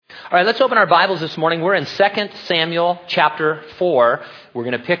All right, let's open our Bibles this morning. We're in 2 Samuel chapter 4. We're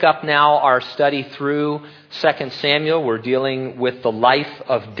going to pick up now our study through 2 Samuel. We're dealing with the life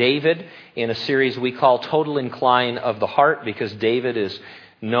of David in a series we call Total Incline of the Heart, because David is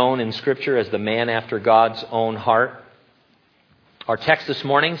known in Scripture as the man after God's own heart. Our text this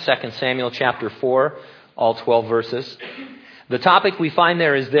morning, 2 Samuel chapter 4, all 12 verses. The topic we find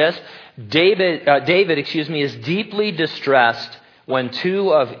there is this: David is deeply distressed when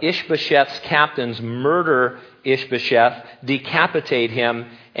two of Ishbosheth's captains murder Ishbosheth, decapitate him,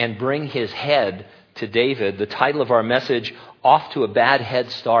 and bring his head to David. The title of our message, Off to a Bad Head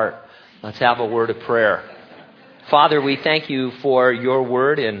Start. Let's have a word of prayer. Father, we thank you for your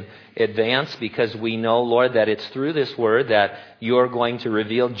word in advance, because we know, Lord, that it's through this word that you're going to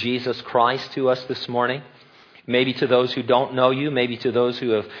reveal Jesus Christ to us this morning. Maybe to those who don't know you, maybe to those who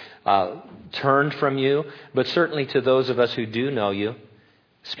have turned from you, but certainly to those of us who do know you.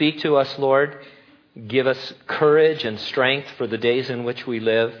 Speak to us, Lord. Give us courage and strength for the days in which we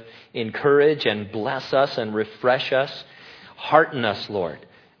live. Encourage and bless us and refresh us. Hearten us, Lord,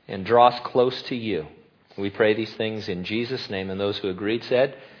 and draw us close to you. We pray these things in Jesus' name, and those who agreed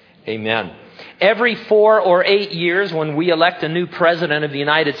said, Amen. Every 4 or 8 years, when we elect a new president of the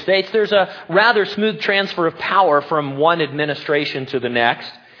United States, there's a rather smooth transfer of power from one administration to the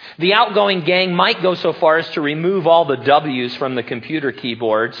next. The outgoing gang might go so far as to remove all the W's from the computer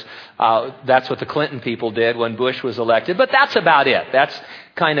keyboards. That's what the Clinton people did when Bush was elected. But that's about it. That's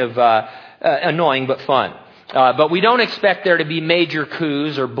kind of annoying but fun. But we don't expect there to be major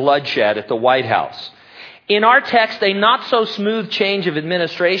coups or bloodshed at the White House. In our text, a not-so-smooth change of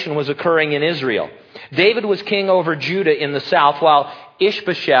administration was occurring in Israel. David was king over Judah in the south, while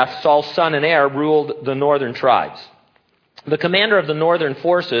Ishbosheth, Saul's son and heir, ruled the northern tribes. The commander of the northern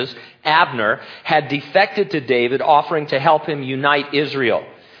forces, Abner, had defected to David, offering to help him unite Israel.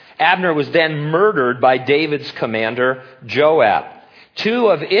 Abner was then murdered by David's commander, Joab. 2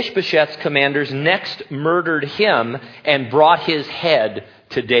 of Ishbosheth's commanders next murdered him and brought his head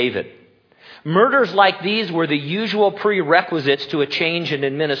to David. Murders like these were the usual prerequisites to a change in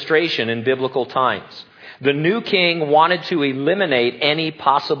administration in biblical times. The new king wanted to eliminate any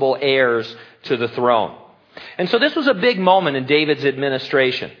possible heirs to the throne. And so this was a big moment in David's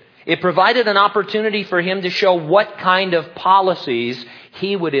administration. It provided an opportunity for him to show what kind of policies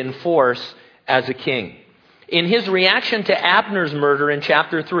he would enforce as a king. In his reaction to Abner's murder in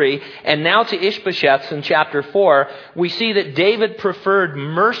chapter 3, and now to Ishbosheth's in chapter 4, we see that David preferred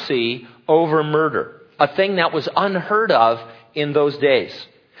mercy over murder, a thing that was unheard of in those days.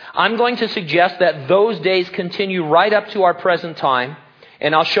 I'm going to suggest that those days continue right up to our present time,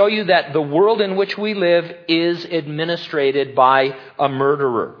 and I'll show you that the world in which we live is administrated by a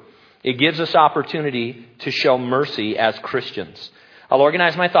murderer. It gives us opportunity to show mercy as Christians. I'll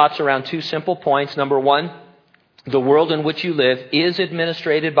organize my thoughts around 2 simple points. Number 1, the world in which you live is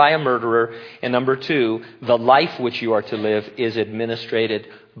administrated by a murderer. And number 2, the life which you are to live is administrated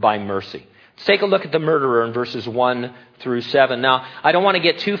by mercy. Let's take a look at the murderer in verses 1 through 7. Now, I don't want to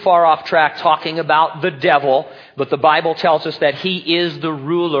get too far off track talking about the devil, but the Bible tells us that he is the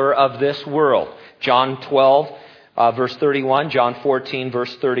ruler of this world. John 12, verse 31, John 14,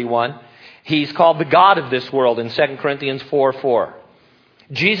 verse 31. He's called the God of this world in 2 Corinthians 4:4.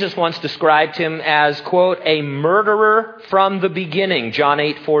 Jesus once described him as, quote, a murderer from the beginning, John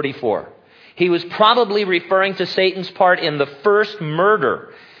 8:44. He was probably referring to Satan's part in the first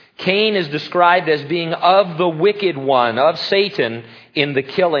murder. Cain is described as being of the wicked one, of Satan, in the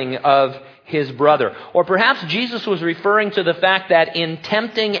killing of his brother. Or perhaps Jesus was referring to the fact that in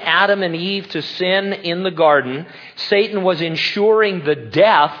tempting Adam and Eve to sin in the garden, Satan was ensuring the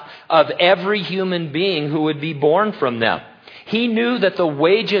death of every human being who would be born from them. He knew that the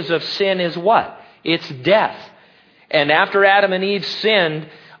wages of sin is what? It's death. And after Adam and Eve sinned,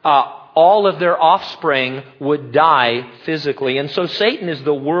 all of their offspring would die physically. And so Satan is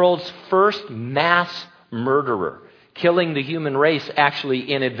the world's first mass murderer, killing the human race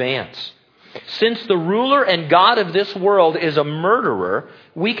actually in advance. Since the ruler and God of this world is a murderer,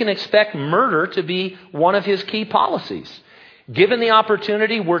 we can expect murder to be one of his key policies. Given the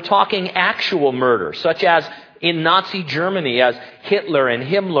opportunity, we're talking actual murder, such as in Nazi Germany, as Hitler and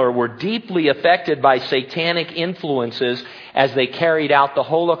Himmler were deeply affected by satanic influences as they carried out the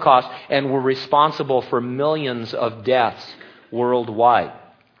Holocaust and were responsible for millions of deaths worldwide.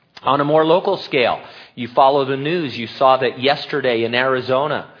 On a more local scale, you follow the news, you saw that yesterday in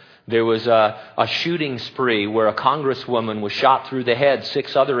Arizona, there was a shooting spree where a congresswoman was shot through the head.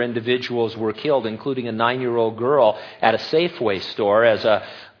 6 other individuals were killed, including a 9-year-old girl at a Safeway store, as a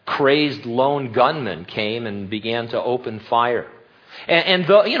crazed lone gunman came and began to open fire. And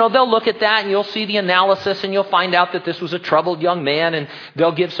they'll look at that and you'll see the analysis and you'll find out that this was a troubled young man and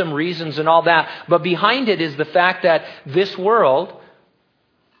they'll give some reasons and all that. But behind it is the fact that this world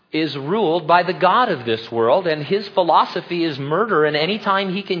is ruled by the God of this world, and his philosophy is murder. And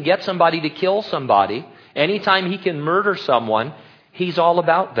anytime he can get somebody to kill somebody, anytime he can murder someone, he's all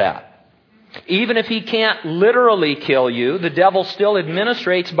about that. Even if he can't literally kill you, the devil still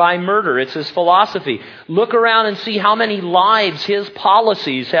administrates by murder. It's his philosophy. Look around and see how many lives his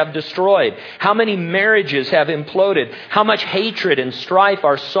policies have destroyed, how many marriages have imploded, how much hatred and strife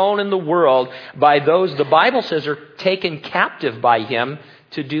are sown in the world by those the Bible says are taken captive by him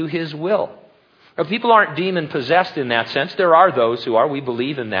to do his will. Now, people aren't demon-possessed in that sense. There are those who are. We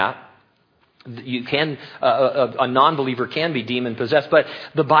believe in that. You can, a non-believer can be demon-possessed. But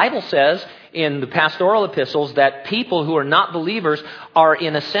the Bible says in the pastoral epistles that people who are not believers are,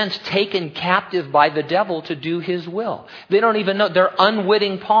 in a sense, taken captive by the devil to do his will. They don't even know. They're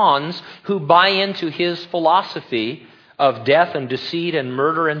unwitting pawns who buy into his philosophy of death and deceit and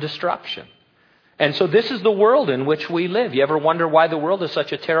murder and destruction. And so this is the world in which we live. You ever wonder why the world is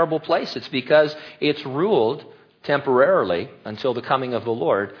such a terrible place? It's because it's ruled temporarily until the coming of the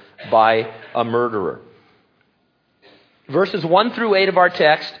Lord by a murderer. Verses 1 through 8 of our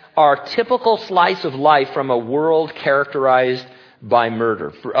text are a typical slice of life from a world characterized by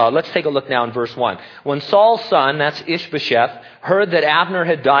murder. Let's take a look now in verse 1. When Saul's son, that's Ishbosheth, heard that Abner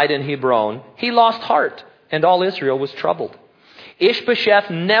had died in Hebron, he lost heart, and all Israel was troubled.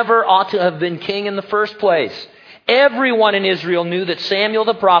 Ishbosheth never ought to have been king in the first place. Everyone in Israel knew that Samuel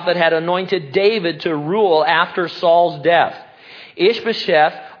the prophet had anointed David to rule after Saul's death.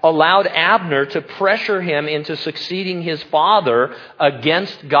 Ishbosheth allowed Abner to pressure him into succeeding his father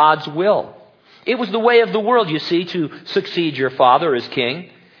against God's will. It was the way of the world, you see, to succeed your father as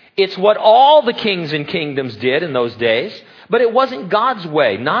king. It's what all the kings and kingdoms did in those days, but it wasn't God's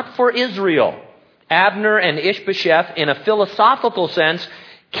way, not for Israel. Abner and Ishbosheth, in a philosophical sense,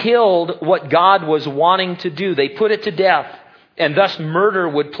 killed what God was wanting to do. They put it to death. And thus murder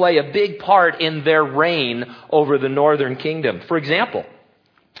would play a big part in their reign over the northern kingdom. For example,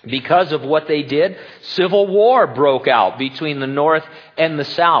 because of what they did, civil war broke out between the north and the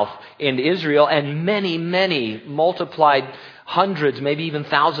south in Israel. And many multiplied hundreds, maybe even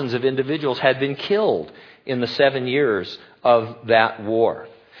thousands of individuals had been killed in the 7 years of that war.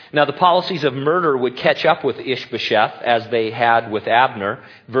 Now, the policies of murder would catch up with Ishbosheth as they had with Abner.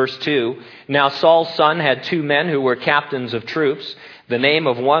 Verse 2, now Saul's son had 2 men who were captains of troops. The name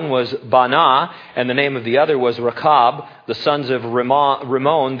of one was Baanah, and the name of the other was Rechab, the sons of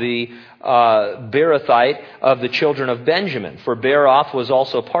Rimmon, the Beerothite of the children of Benjamin. For Beeroth was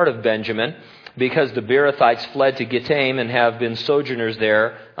also part of Benjamin, because the Beerothites fled to Gittaim and have been sojourners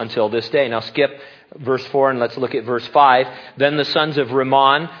there until this day. Now skip verse 4 and let's look at verse 5. Then the sons of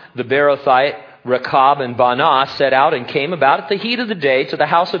Rimmon, the Beerothite, Rechab, and Baanah set out and came about at the heat of the day to the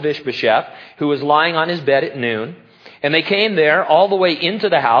house of Ishbosheth, who was lying on his bed at noon. And they came there all the way into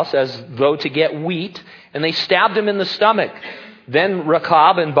the house as though to get wheat, and they stabbed him in the stomach. Then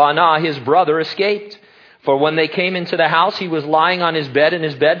Rechab and Baanah, his brother, escaped. For when they came into the house, he was lying on his bed in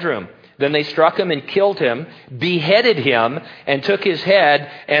his bedroom. Then they struck him and killed him, beheaded him, and took his head,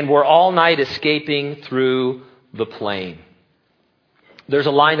 and were all night escaping through the plain. There's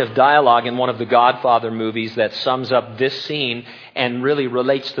a line of dialogue in one of the Godfather movies that sums up this scene and really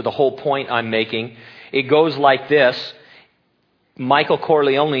relates to the whole point I'm making. It goes like this. Michael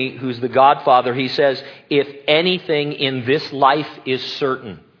Corleone, who's the Godfather, he says, if anything in this life is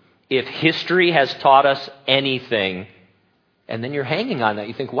certain, if history has taught us anything, and then you're hanging on that.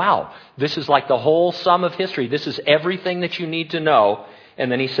 You think, wow, this is like the whole sum of history. This is everything that you need to know.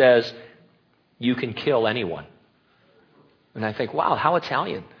 And then he says, you can kill anyone. And I think, wow, how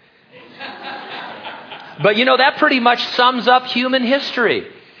Italian. But that pretty much sums up human history.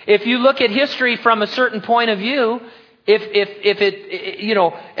 If you look at history from a certain point of view, if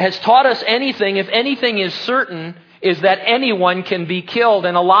it has taught us anything, if anything is certain, is that anyone can be killed.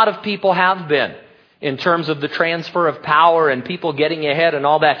 And a lot of people have been. In terms of the transfer of power and people getting ahead and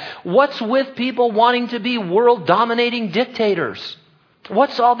all that. What's with people wanting to be world-dominating dictators?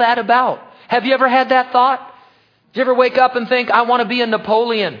 What's all that about? Have you ever had that thought? Did you ever wake up and think, I want to be a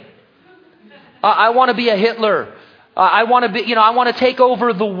Napoleon? I want to be a Hitler. I want to take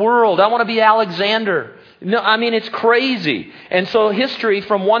over the world. I want to be Alexander. No, I mean, it's crazy. And so history,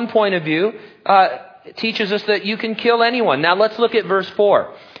 from one point of view, teaches us that you can kill anyone. Now let's look at verse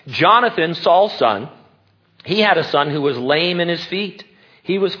 4. Jonathan, Saul's son, he had a son who was lame in his feet.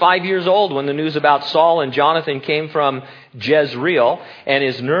 He was 5 years old when the news about Saul and Jonathan came from Jezreel, and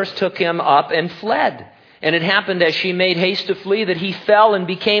his nurse took him up and fled. And it happened as she made haste to flee that he fell and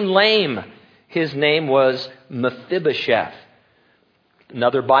became lame. His name was Mephibosheth.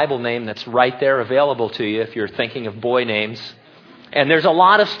 Another Bible name that's right there available to you if you're thinking of boy names. And there's a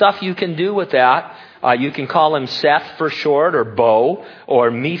lot of stuff you can do with that. You can call him Seth for short, or Bo,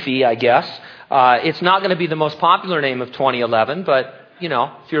 or Mephi, I guess. It's not going to be the most popular name of 2011, but,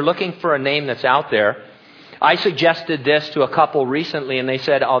 if you're looking for a name that's out there. I suggested this to a couple recently, and they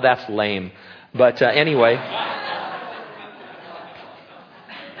said, oh, that's lame. But anyway.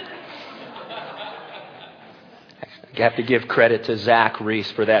 I have to give credit to Zach Reese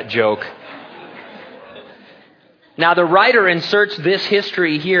for that joke. Now, the writer inserts this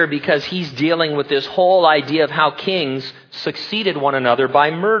history here because he's dealing with this whole idea of how kings succeeded one another by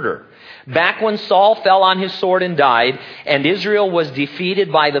murder. Back when Saul fell on his sword and died, and Israel was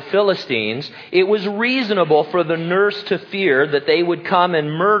defeated by the Philistines, it was reasonable for the nurse to fear that they would come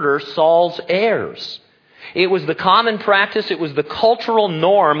and murder Saul's heirs. It was the common practice, it was the cultural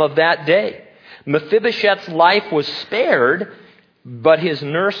norm of that day. Mephibosheth's life was spared, but his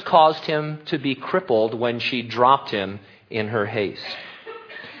nurse caused him to be crippled when she dropped him in her haste.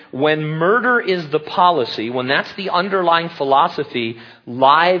 When murder is the policy, when that's the underlying philosophy,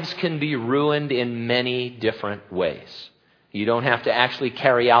 lives can be ruined in many different ways. You don't have to actually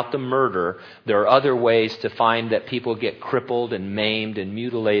carry out the murder. There are other ways to find that people get crippled and maimed and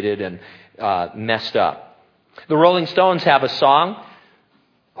mutilated and messed up. The Rolling Stones have a song.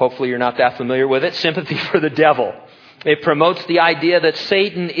 Hopefully you're not that familiar with it. Sympathy for the Devil. It promotes the idea that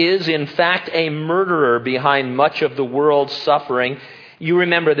Satan is in fact a murderer behind much of the world's suffering. You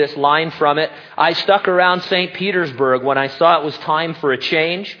remember this line from it. I stuck around St. Petersburg when I saw it was time for a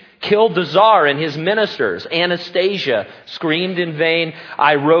change. Killed the Tsar and his ministers. Anastasia screamed in vain.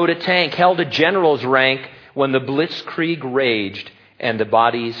 I rode a tank, held a general's rank when the blitzkrieg raged and the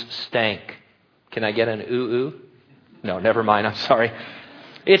bodies stank. Can I get an ooh-ooh? No, never mind. I'm sorry.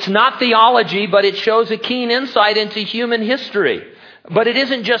 It's not theology, but it shows a keen insight into human history. But it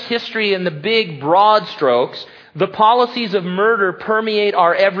isn't just history in the big, broad strokes. The policies of murder permeate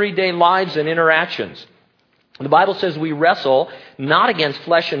our everyday lives and interactions. The Bible says we wrestle not against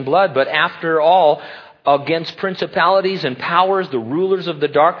flesh and blood, but after all, against principalities and powers, the rulers of the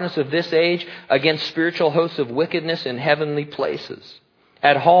darkness of this age, against spiritual hosts of wickedness in heavenly places.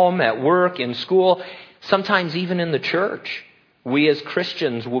 At home, at work, in school, sometimes even in the church. We as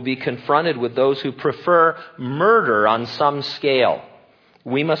Christians will be confronted with those who prefer murder on some scale.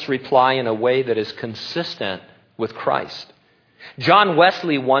 We must reply in a way that is consistent with Christ. John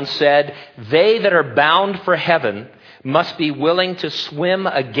Wesley once said, "They that are bound for heaven must be willing to swim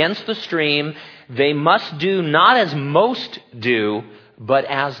against the stream. They must do not as most do, but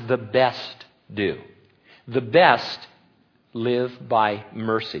as the best do." The best live by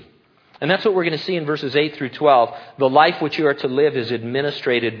mercy. And that's what we're going to see in verses 8 through 12. The life which you are to live is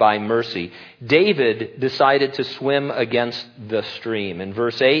administrated by mercy. David decided to swim against the stream. In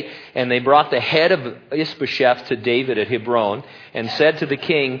verse 8, and they brought the head of Ishbosheth to David at Hebron and said to the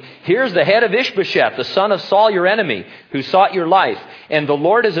king, "Here's the head of Ishbosheth, the son of Saul your enemy, who sought your life. And the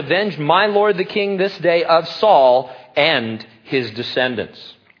Lord has avenged my lord the king this day of Saul and his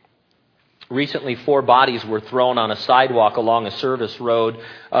descendants." Recently, 4 bodies were thrown on a sidewalk along a service road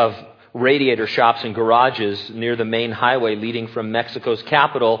of radiator shops and garages near the main highway leading from Mexico's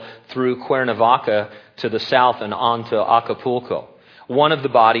capital through Cuernavaca to the south and on to Acapulco. One of the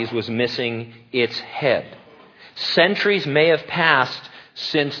bodies was missing its head. Centuries may have passed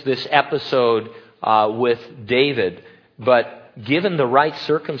since this episode with David, but given the right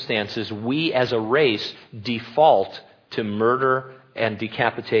circumstances, we as a race default to murder and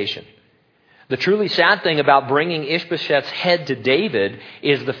decapitation. The truly sad thing about bringing Ishbosheth's head to David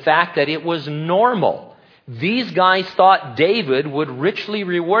is the fact that it was normal. These guys thought David would richly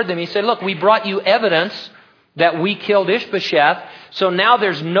reward them. He said, "Look, we brought you evidence that we killed Ishbosheth, so now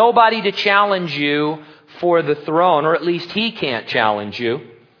there's nobody to challenge you for the throne, or at least he can't challenge you."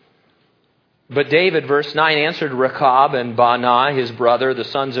 But David, verse 9, answered Rechab and Baanah, his brother, the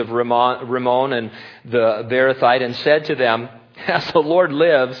sons of Rimmon and the Beerothite, and said to them, "As the Lord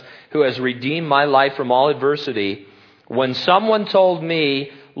lives, who has redeemed my life from all adversity, when someone told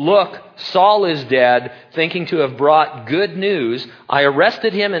me, 'Look, Saul is dead,' thinking to have brought good news, I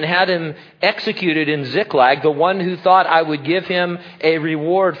arrested him and had him executed in Ziklag, the one who thought I would give him a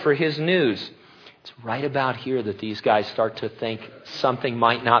reward for his news." It's right about here that these guys start to think something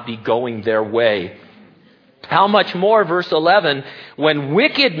might not be going their way. How much more, verse 11, when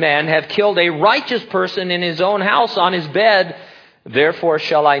wicked men have killed a righteous person in his own house on his bed, therefore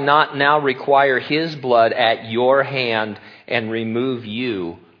shall I not now require his blood at your hand and remove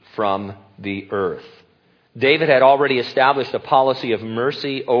you from the earth. David had already established a policy of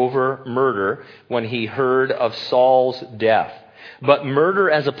mercy over murder when he heard of Saul's death. But murder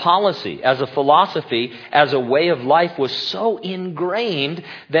as a policy, as a philosophy, as a way of life was so ingrained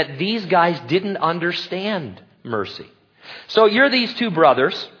that these guys didn't understand mercy. So you're these two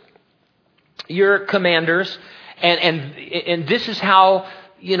brothers, you're commanders, and this is how,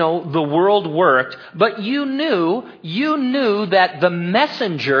 the world worked. But you knew that the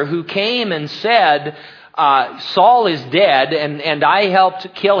messenger who came and said, Saul is dead, and I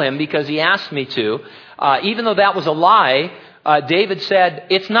helped kill him because he asked me to, even though that was a lie, David said,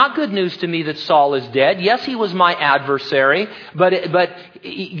 it's not good news to me that Saul is dead. Yes, he was my adversary, but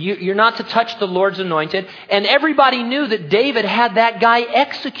you're not to touch the Lord's anointed. And everybody knew that David had that guy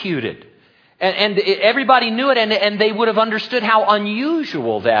executed. And everybody knew it, and they would have understood how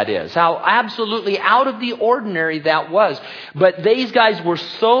unusual that is, how absolutely out of the ordinary that was. But these guys were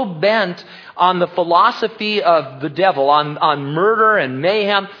so bent on the philosophy of the devil, on murder and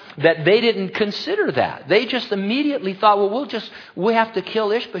mayhem, that they didn't consider that. They just immediately thought, well, we have to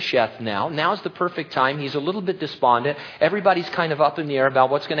kill Ishbosheth now. Now's the perfect time. He's a little bit despondent. Everybody's kind of up in the air about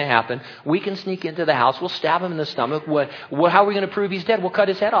what's going to happen. We can sneak into the house. We'll stab him in the stomach. How are we going to prove he's dead? We'll cut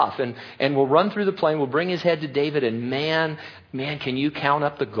his head off, and we'll run through the plain. We'll bring his head to David, and man, can you count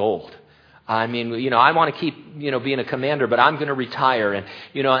up the gold? I mean, I want to keep, being a commander, but I'm going to retire.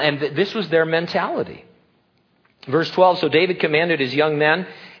 And this was their mentality. Verse 12, so David commanded his young men,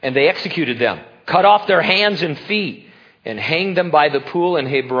 and they executed them, cut off their hands and feet, and hanged them by the pool in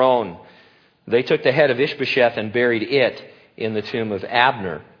Hebron. They took the head of Ishbosheth and buried it in the tomb of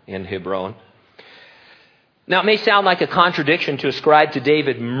Abner in Hebron. Now, it may sound like a contradiction to ascribe to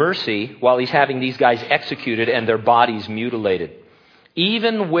David mercy while he's having these guys executed and their bodies mutilated.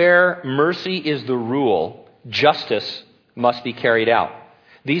 Even where mercy is the rule, justice must be carried out.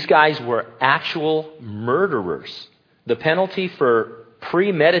 These guys were actual murderers. The penalty for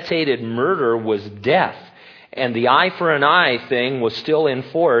premeditated murder was death. And the eye for an eye thing was still in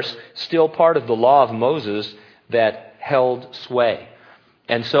force, still part of the law of Moses that held sway.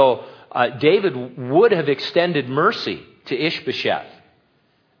 And so David would have extended mercy to Ishbosheth.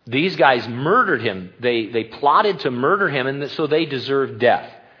 These guys murdered him. They plotted to murder him, and so they deserved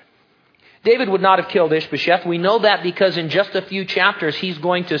death. David would not have killed Ishbosheth. We know that because in just a few chapters, he's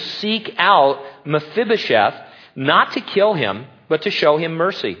going to seek out Mephibosheth, not to kill him, but to show him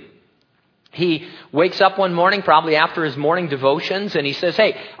mercy. He wakes up one morning, probably after his morning devotions, and he says,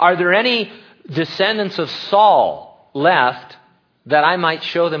 hey, are there any descendants of Saul left that I might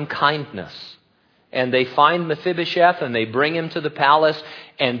show them kindness? And they find Mephibosheth, and they bring him to the palace,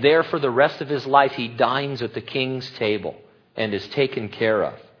 and there for the rest of his life, he dines at the king's table and is taken care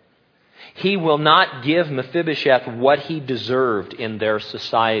of. He will not give Mephibosheth what he deserved in their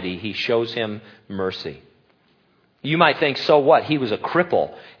society. He shows him mercy. You might think, so what? He was a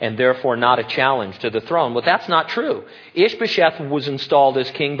cripple and therefore not a challenge to the throne. But that's not true. Ishbosheth was installed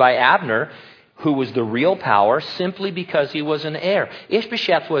as king by Abner, who was the real power, simply because he was an heir.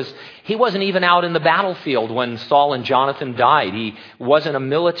 Ishbosheth he wasn't even out in the battlefield when Saul and Jonathan died. He wasn't a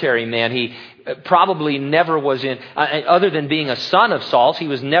military man. He probably never was other than being a son of Saul's, he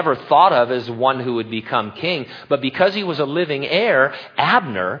was never thought of as one who would become king. But because he was a living heir,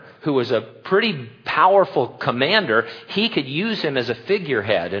 Abner, who was a pretty powerful commander, he could use him as a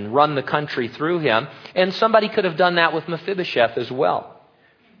figurehead and run the country through him. And somebody could have done that with Mephibosheth as well.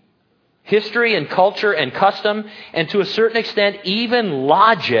 History and culture and custom, and to a certain extent, even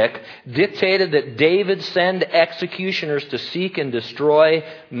logic, dictated that David send executioners to seek and destroy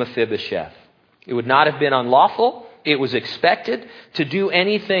Mephibosheth. It would not have been unlawful. It was expected. To do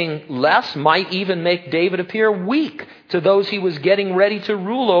anything less might even make David appear weak to those he was getting ready to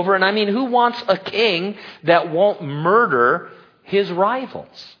rule over. And I mean, who wants a king that won't murder his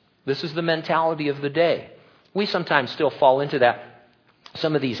rivals? This is the mentality of the day. We sometimes still fall into that.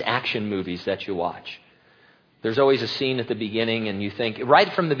 Some of these action movies that you watch. There's always a scene at the beginning, and you think,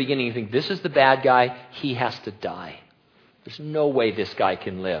 right from the beginning, you think, this is the bad guy, he has to die. There's no way this guy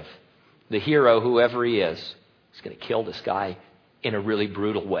can live. The hero, whoever he is going to kill this guy in a really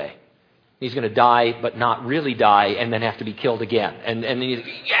brutal way. He's going to die, but not really die, and then have to be killed again. And then you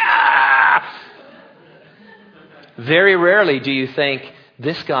think, yeah! Very rarely do you think,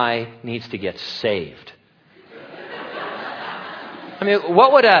 this guy needs to get saved. I mean,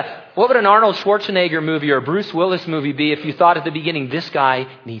 what would an Arnold Schwarzenegger movie or a Bruce Willis movie be if you thought at the beginning, this guy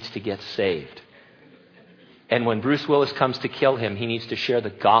needs to get saved? And when Bruce Willis comes to kill him, he needs to share the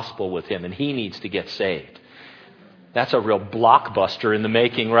gospel with him, and he needs to get saved. That's a real blockbuster in the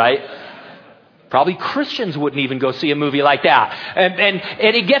making, right? Probably Christians wouldn't even go see a movie like that. And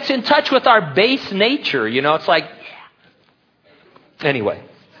it gets in touch with our base nature. It's like, anyway.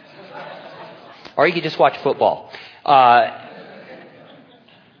 Or you could just watch football.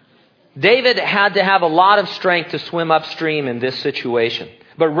 David had to have a lot of strength to swim upstream in this situation.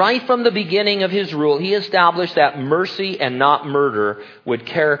 But right from the beginning of his rule, he established that mercy and not murder would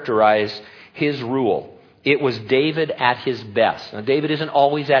characterize his rule. It was David at his best. Now, David isn't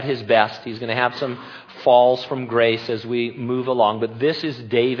always at his best. He's going to have some falls from grace as we move along. But this is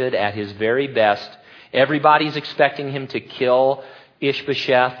David at his very best. Everybody's expecting him to kill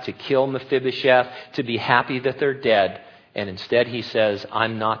Ishbosheth, to kill Mephibosheth, to be happy that they're dead. And instead he says,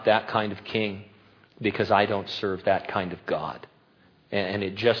 I'm not that kind of king because I don't serve that kind of God. And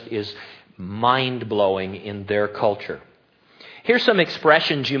it just is mind-blowing in their culture. Here's some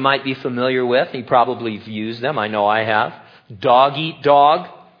expressions you might be familiar with. You probably have used them. I know I have. Dog eat dog.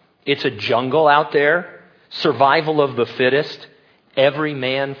 It's a jungle out there. Survival of the fittest. Every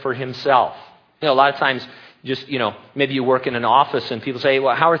man for himself. A lot of times, just, maybe you work in an office and people say,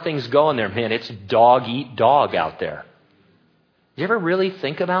 well, how are things going there? Man, it's dog eat dog out there. You ever really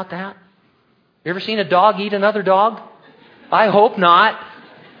think about that? You ever seen a dog eat another dog? I hope not.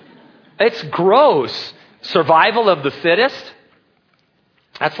 It's gross. Survival of the fittest.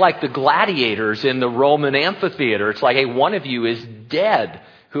 That's like the gladiators in the Roman amphitheater. It's like, hey, one of you is dead.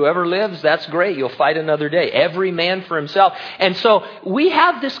 Whoever lives, that's great. You'll fight another day. Every man for himself. And so we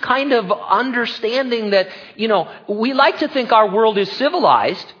have this kind of understanding that, we like to think our world is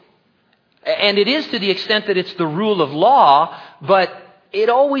civilized. And it is to the extent that it's the rule of law. But it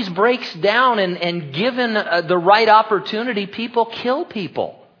always breaks down. And given the right opportunity, people kill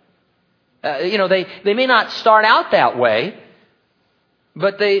people. They may not start out that way.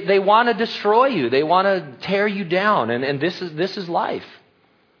 But they want to destroy you. They want to tear you down. And this is life.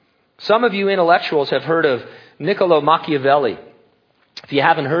 Some of you intellectuals have heard of Niccolo Machiavelli. If you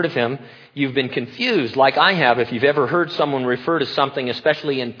haven't heard of him, you've been confused, like I have, if you've ever heard someone refer to something,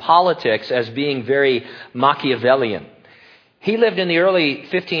 especially in politics, as being very Machiavellian. He lived in the early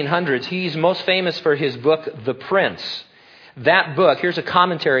 1500s. He's most famous for his book, The Prince. That book, here's a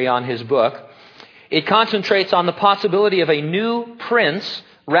commentary on his book. It concentrates on the possibility of a new prince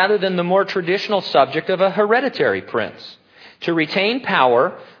rather than the more traditional subject of a hereditary prince. To retain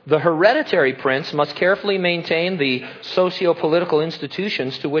power, the hereditary prince must carefully maintain the socio-political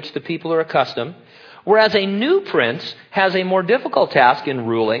institutions to which the people are accustomed, whereas a new prince has a more difficult task in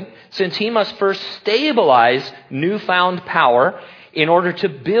ruling, since he must first stabilize newfound power in order to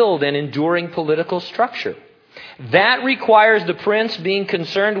build an enduring political structure. That requires the prince being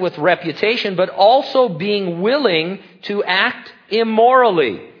concerned with reputation, but also being willing to act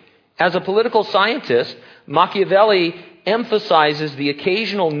immorally. As a political scientist, Machiavelli emphasizes the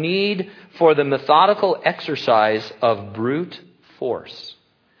occasional need for the methodical exercise of brute force.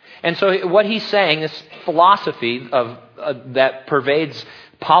 And so what he's saying, this philosophy that pervades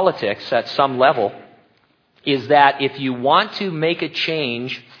politics at some level, is that if you want to make a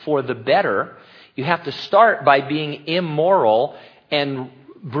change for the better, you have to start by being immoral and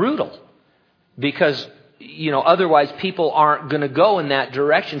brutal. Because, otherwise people aren't going to go in that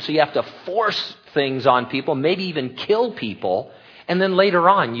direction. So you have to force things on people, maybe even kill people. And then later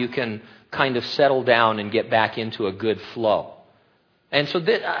on you can kind of settle down and get back into a good flow. And so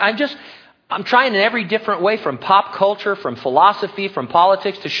I'm trying in every different way, from pop culture, from philosophy, from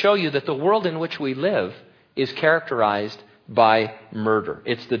politics, to show you that the world in which we live is characterized by murder.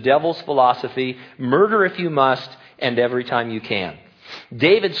 It's the devil's philosophy. Murder if you must, and every time you can.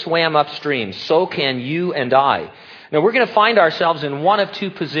 David swam upstream. So can you and I. Now we're going to find ourselves in one of two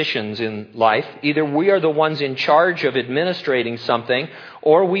positions in life. Either we are the ones in charge of administrating something,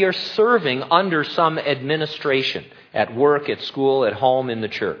 or we are serving under some administration at work, at school, at home, in the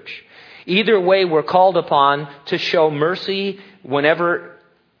church. Either way, we're called upon to show mercy whenever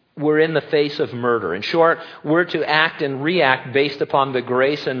we're in the face of murder. In short, we're to act and react based upon the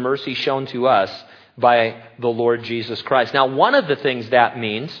grace and mercy shown to us by the Lord Jesus Christ. Now, one of the things that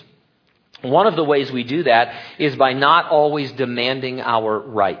means, one of the ways we do that, is by not always demanding our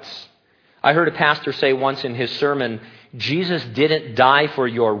rights. I heard a pastor say once in his sermon, Jesus didn't die for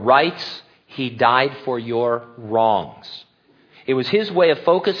your rights, he died for your wrongs. It was his way of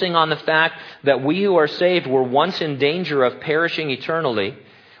focusing on the fact that we who are saved were once in danger of perishing eternally.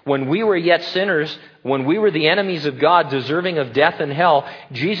 When we were yet sinners, when we were the enemies of God, deserving of death and hell,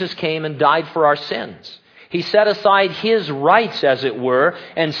 Jesus came and died for our sins. He set aside his rights, as it were,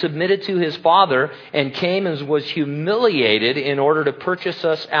 and submitted to his Father, and came and was humiliated in order to purchase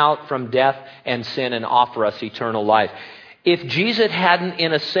us out from death and sin and offer us eternal life. If Jesus hadn't,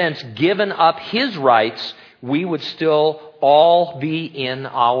 in a sense, given up his rights, we would still all be in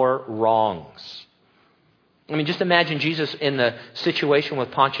our wrongs. I mean, just imagine Jesus in the situation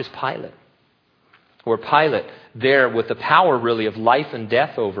with Pontius Pilate, where Pilate there with the power really of life and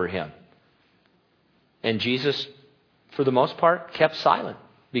death over him. And Jesus, for the most part, kept silent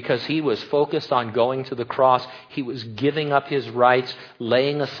because he was focused on going to the cross. He was giving up his rights,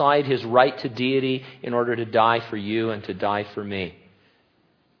 laying aside his right to deity in order to die for you and to die for me.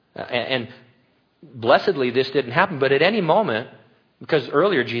 And blessedly, this didn't happen. But at any moment, because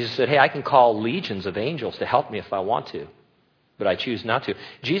earlier Jesus said, hey, I can call legions of angels to help me if I want to, but I choose not to.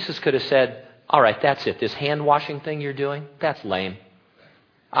 Jesus could have said, all right, that's it. This hand-washing thing you're doing, that's lame.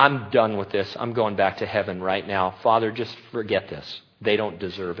 I'm done with this. I'm going back to heaven right now. Father, just forget this. They don't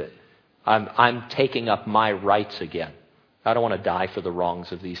deserve it. I'm taking up my rights again. I don't want to die for the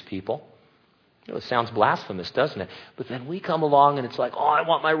wrongs of these people. It sounds blasphemous, doesn't it? But then we come along and it's like, oh, I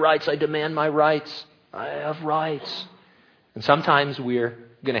want my rights. I demand my rights. I have rights. And sometimes we're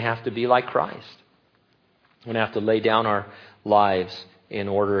going to have to be like Christ. We're going to have to lay down our lives in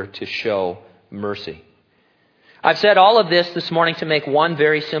order to show mercy. I've said all of this morning to make one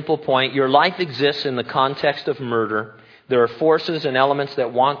very simple point. Your life exists in the context of murder. There are forces and elements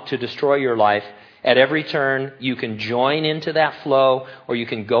that want to destroy your life. At every turn, you can join into that flow or you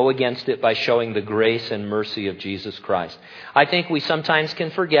can go against it by showing the grace and mercy of Jesus Christ. I think we sometimes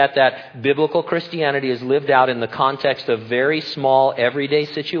can forget that biblical Christianity is lived out in the context of very small, everyday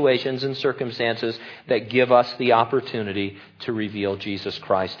situations and circumstances that give us the opportunity to reveal Jesus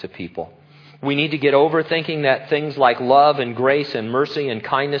Christ to people. We need to get over thinking that things like love and grace and mercy and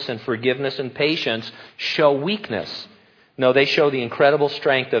kindness and forgiveness and patience show weakness. No, they show the incredible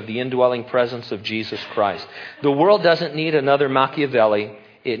strength of the indwelling presence of Jesus Christ. The world doesn't need another Machiavelli.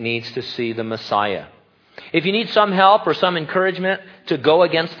 It needs to see the Messiah. If you need some help or some encouragement to go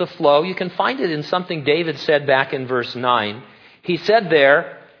against the flow, you can find it in something David said back in verse 9. He said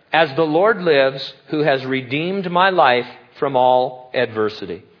there, as the Lord lives, who has redeemed my life from all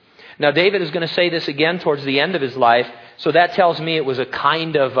adversity. Now, David is going to say this again towards the end of his life, so that tells me it was a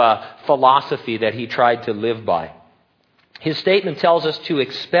kind of philosophy that he tried to live by. His statement tells us to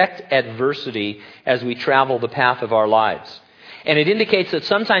expect adversity as we travel the path of our lives. And it indicates that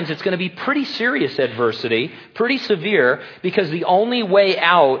sometimes it's going to be pretty serious adversity, pretty severe, because the only way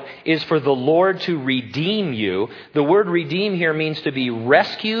out is for the Lord to redeem you. The word redeem here means to be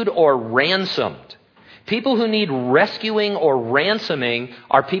rescued or ransomed. People who need rescuing or ransoming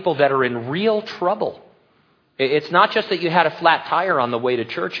are people that are in real trouble. It's not just that you had a flat tire on the way to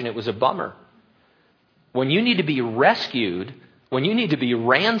church and it was a bummer. When you need to be rescued, when you need to be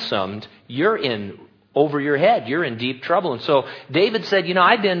ransomed, you're in over your head. You're in deep trouble. And so David said, you know,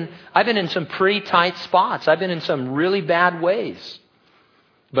 I've been in some pretty tight spots. I've been in some really bad ways.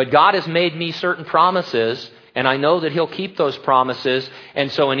 But God has made me certain promises, and I know that He'll keep those promises. And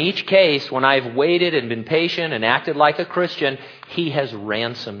so in each case, when I've waited and been patient and acted like a Christian, He has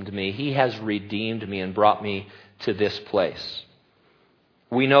ransomed me. He has redeemed me and brought me to this place.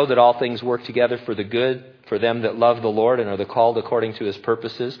 We know that all things work together for the good, for them that love the Lord and are the called according to His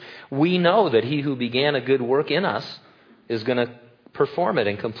purposes. We know that He who began a good work in us is going to perform it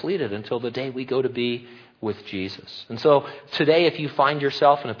and complete it until the day we go to be with Jesus. And so today, if you find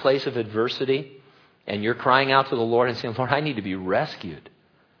yourself in a place of adversity and you're crying out to the Lord and saying, Lord, I need to be rescued.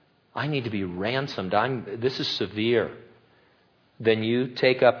 I need to be ransomed. This is severe. Then you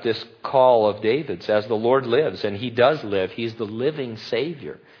take up this call of David's, as the Lord lives, and He does live. He's the living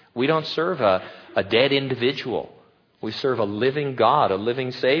Savior. We don't serve a dead individual. We serve a living God, a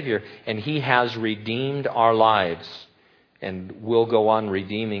living Savior, and He has redeemed our lives and will go on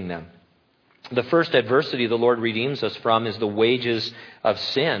redeeming them. The first adversity the Lord redeems us from is the wages of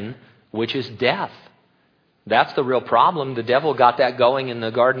sin, which is death. That's the real problem. The devil got that going in the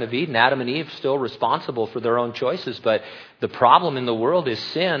Garden of Eden. Adam and Eve still responsible for their own choices. But the problem in the world is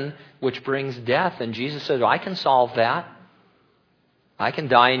sin, which brings death. And Jesus said, I can solve that. I can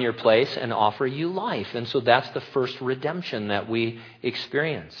die in your place and offer you life. And so that's the first redemption that we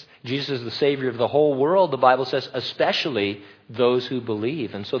experience. Jesus is the Savior of the whole world, the Bible says, especially those who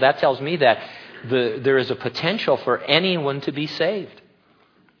believe. And so that tells me that there is a potential for anyone to be saved.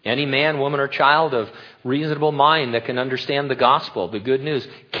 Any man, woman, or child of reasonable mind that can understand the gospel, the good news,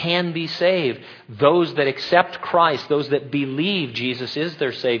 can be saved. Those that accept Christ, those that believe Jesus is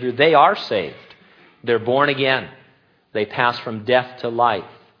their Savior, they are saved. They're born again. They pass from death to life,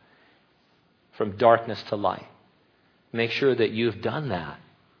 from darkness to light. Make sure that you've done that.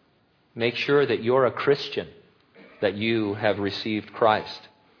 Make sure that you're a Christian, that you have received Christ.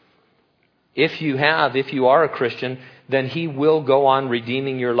 If you are a Christian, then He will go on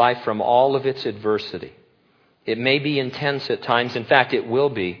redeeming your life from all of its adversity. It may be intense at times. In fact, it will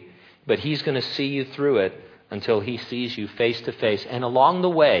be. But He's going to see you through it until He sees you face to face. And along the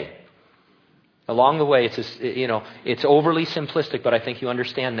way, it's overly simplistic, but I think you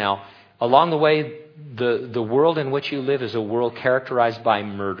understand now. Along the way, the world in which you live is a world characterized by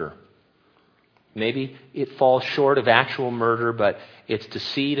murder. Maybe it falls short of actual murder, but it's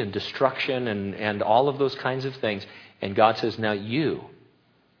deceit and destruction and all of those kinds of things. And God says, now you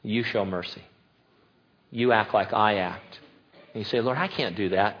show mercy. You act like I act. And you say, Lord, I can't do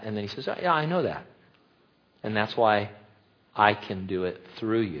that. And then He says, oh, yeah, I know that. And that's why I can do it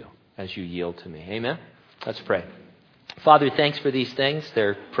through you as you yield to me. Amen? Let's pray. Father, thanks for these things.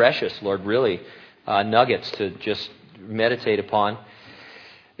 They're precious, Lord, really nuggets to just meditate upon.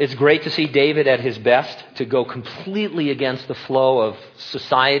 It's great to see David at his best, to go completely against the flow of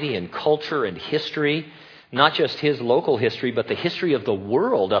society and culture and history, not just his local history, but the history of the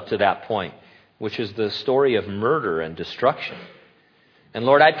world up to that point, which is the story of murder and destruction. And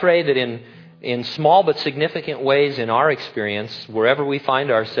Lord, I pray that in small but significant ways in our experience, wherever we find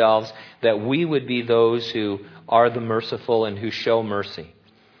ourselves, that we would be those who are the merciful and who show mercy.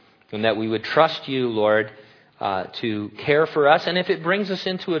 And that we would trust you, Lord, to care for us. And if it brings us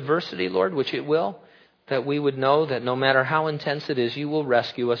into adversity, Lord, which it will, that we would know that no matter how intense it is, you will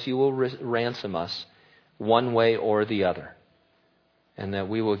rescue us, you will ransom us one way or the other. And that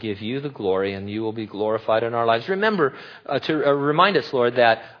we will give you the glory and you will be glorified in our lives. Remember to remind us, Lord,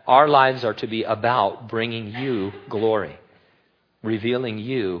 that our lives are to be about bringing you glory, revealing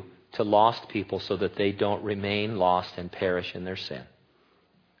you to lost people so that they don't remain lost and perish in their sin.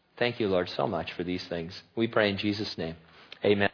 Thank you, Lord, so much for these things. We pray in Jesus' name. Amen.